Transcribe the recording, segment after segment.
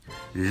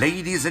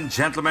Ladies and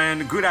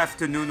gentlemen, good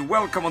afternoon.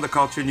 Welcome on the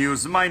Culture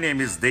News. My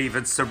name is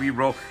David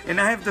Cerebro, and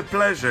I have the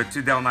pleasure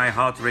today on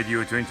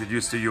iHeartRadio to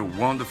introduce to you a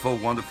wonderful,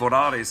 wonderful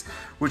artist,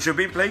 which have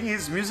been playing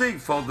his music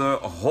for the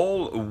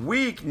whole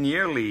week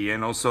nearly,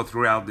 and also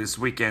throughout this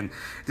weekend.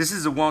 This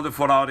is a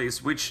wonderful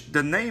artist, which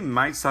the name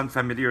might sound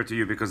familiar to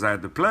you because I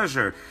had the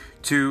pleasure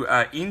to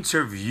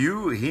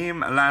interview him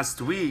last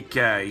week.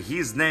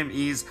 His name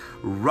is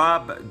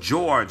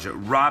Georg.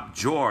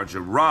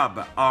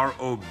 Rob,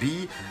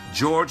 R-O-B,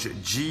 George,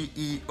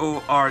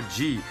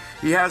 G-E-O-R-G.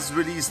 He has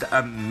released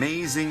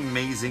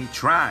amazing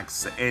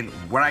tracks, and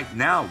right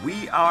now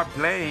we are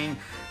playing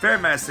very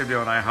massively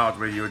on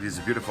iHeartRadio this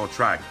beautiful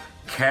track,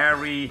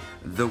 Carry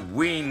the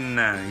Wind.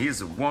 He's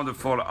a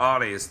wonderful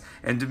artist,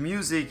 and the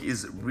music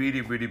is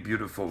really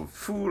beautiful,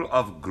 full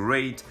of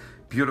great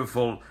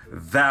beautiful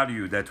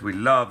value that we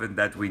love and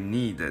that we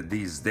need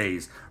these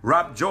days.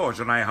 Georg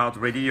on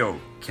iHeartRadio.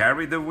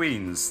 Carry the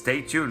Wind.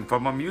 Stay tuned for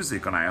more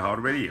music on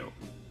iHeartRadio.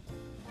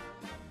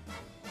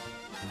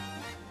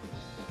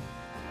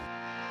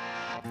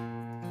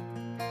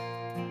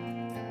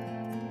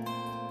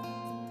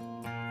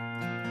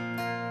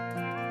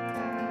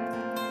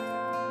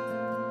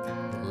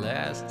 The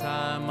last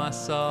time I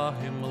saw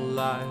him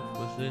alive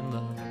was in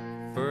the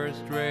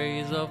first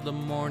rays of the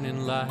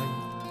morning light,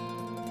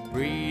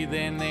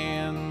 breathing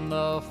in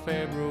the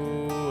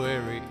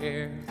February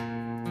air.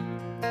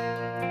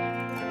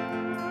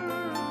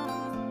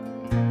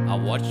 I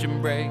watched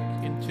him break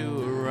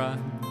into a run,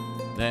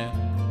 then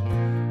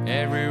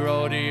every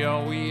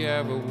rodeo we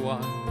ever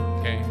won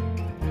came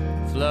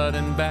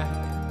flooding back.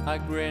 I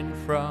grinned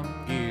from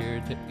ear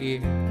to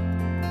ear.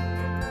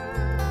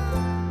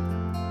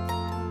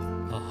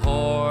 A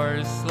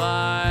horse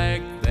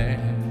like that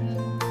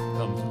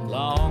comes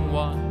along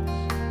once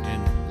in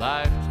a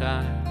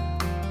lifetime.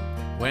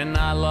 When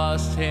I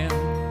lost him,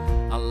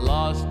 I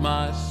lost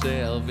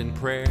myself in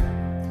prayer.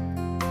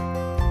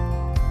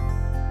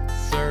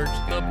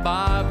 Searched the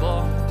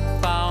Bible,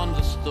 found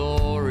the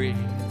story,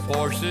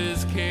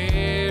 forces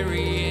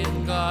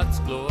carrying God's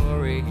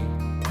glory,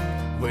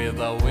 with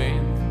the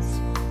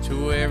winds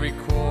to every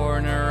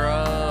corner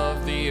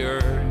of the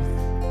earth.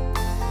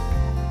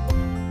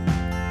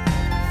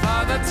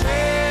 Father,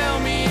 tell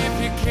me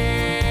if you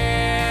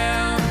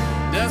can,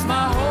 does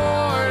my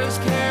horse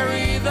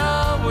carry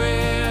the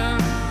wind?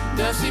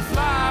 Does he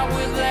fly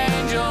with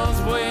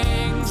angels'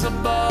 wings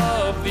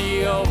above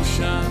the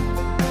ocean?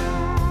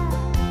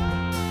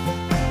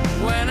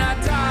 When I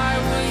die,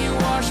 will you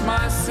wash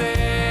my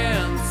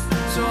sins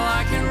so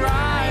I can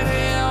ride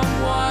him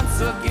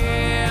once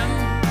again?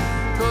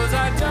 'Cause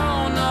I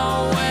don't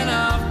know when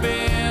I've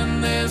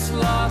been this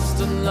lost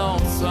and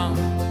lonesome.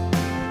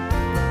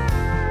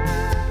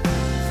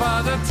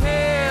 Father,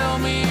 tell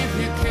me if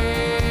you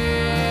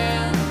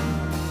can,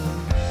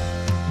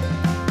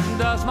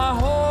 does my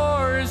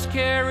horse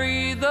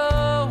carry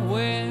the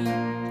wind?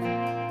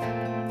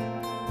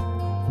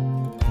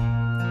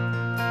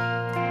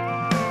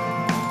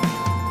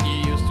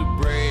 He used to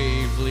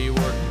bravely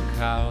work the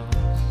cows,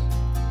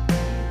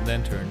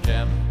 then turn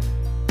gentle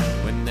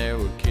when there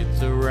were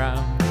kids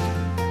around.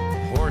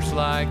 A horse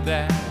like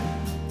that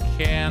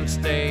can't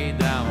stay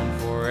down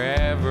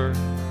forever.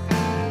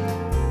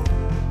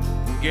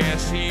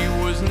 Guess he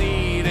was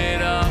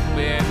needed up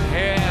in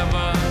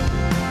heaven.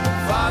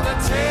 Father,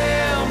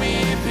 tell me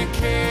if you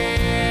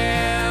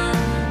can,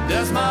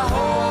 does my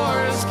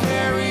horse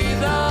carry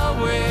the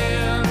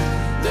wind?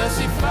 Does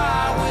he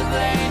fly with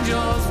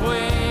angels'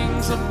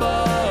 wings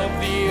above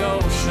the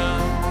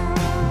ocean?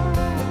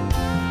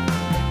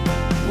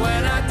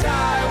 When I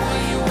die,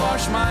 will you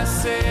wash my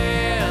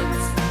sins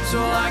so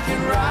I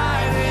can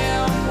ride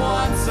him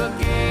once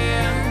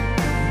again?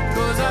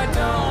 'Cause I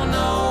don't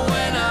know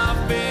when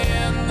I've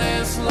been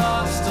this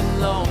lost and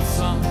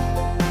lonesome.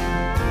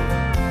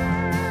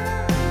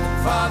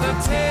 Father,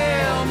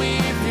 tell me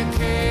if you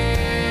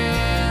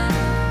can,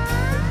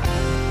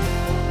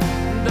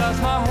 does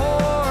my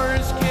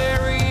horse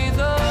carry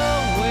the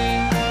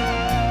wind?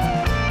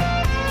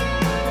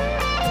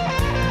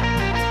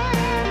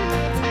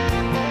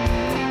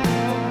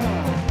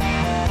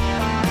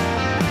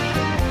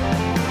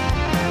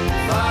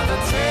 Father,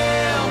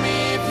 tell me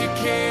if you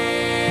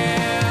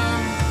can,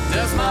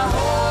 does my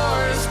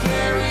horse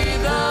carry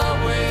the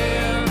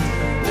wind?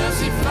 Does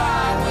he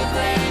fly with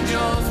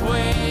angels'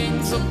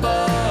 wings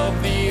above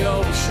the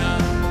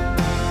ocean?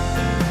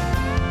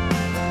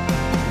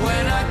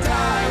 When I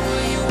die,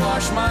 will you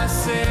wash my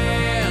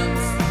sins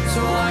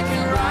so I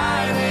can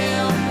ride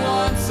him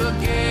once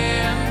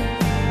again?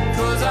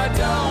 'Cause I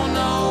don't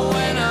know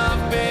when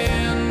I've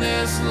been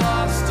this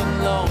lost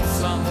and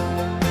lonesome.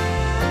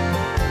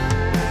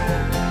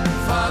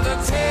 Father,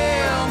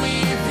 tell me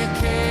if you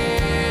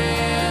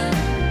can,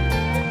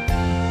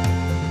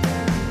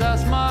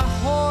 does my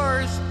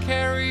horse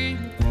carry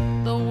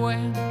the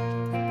wind?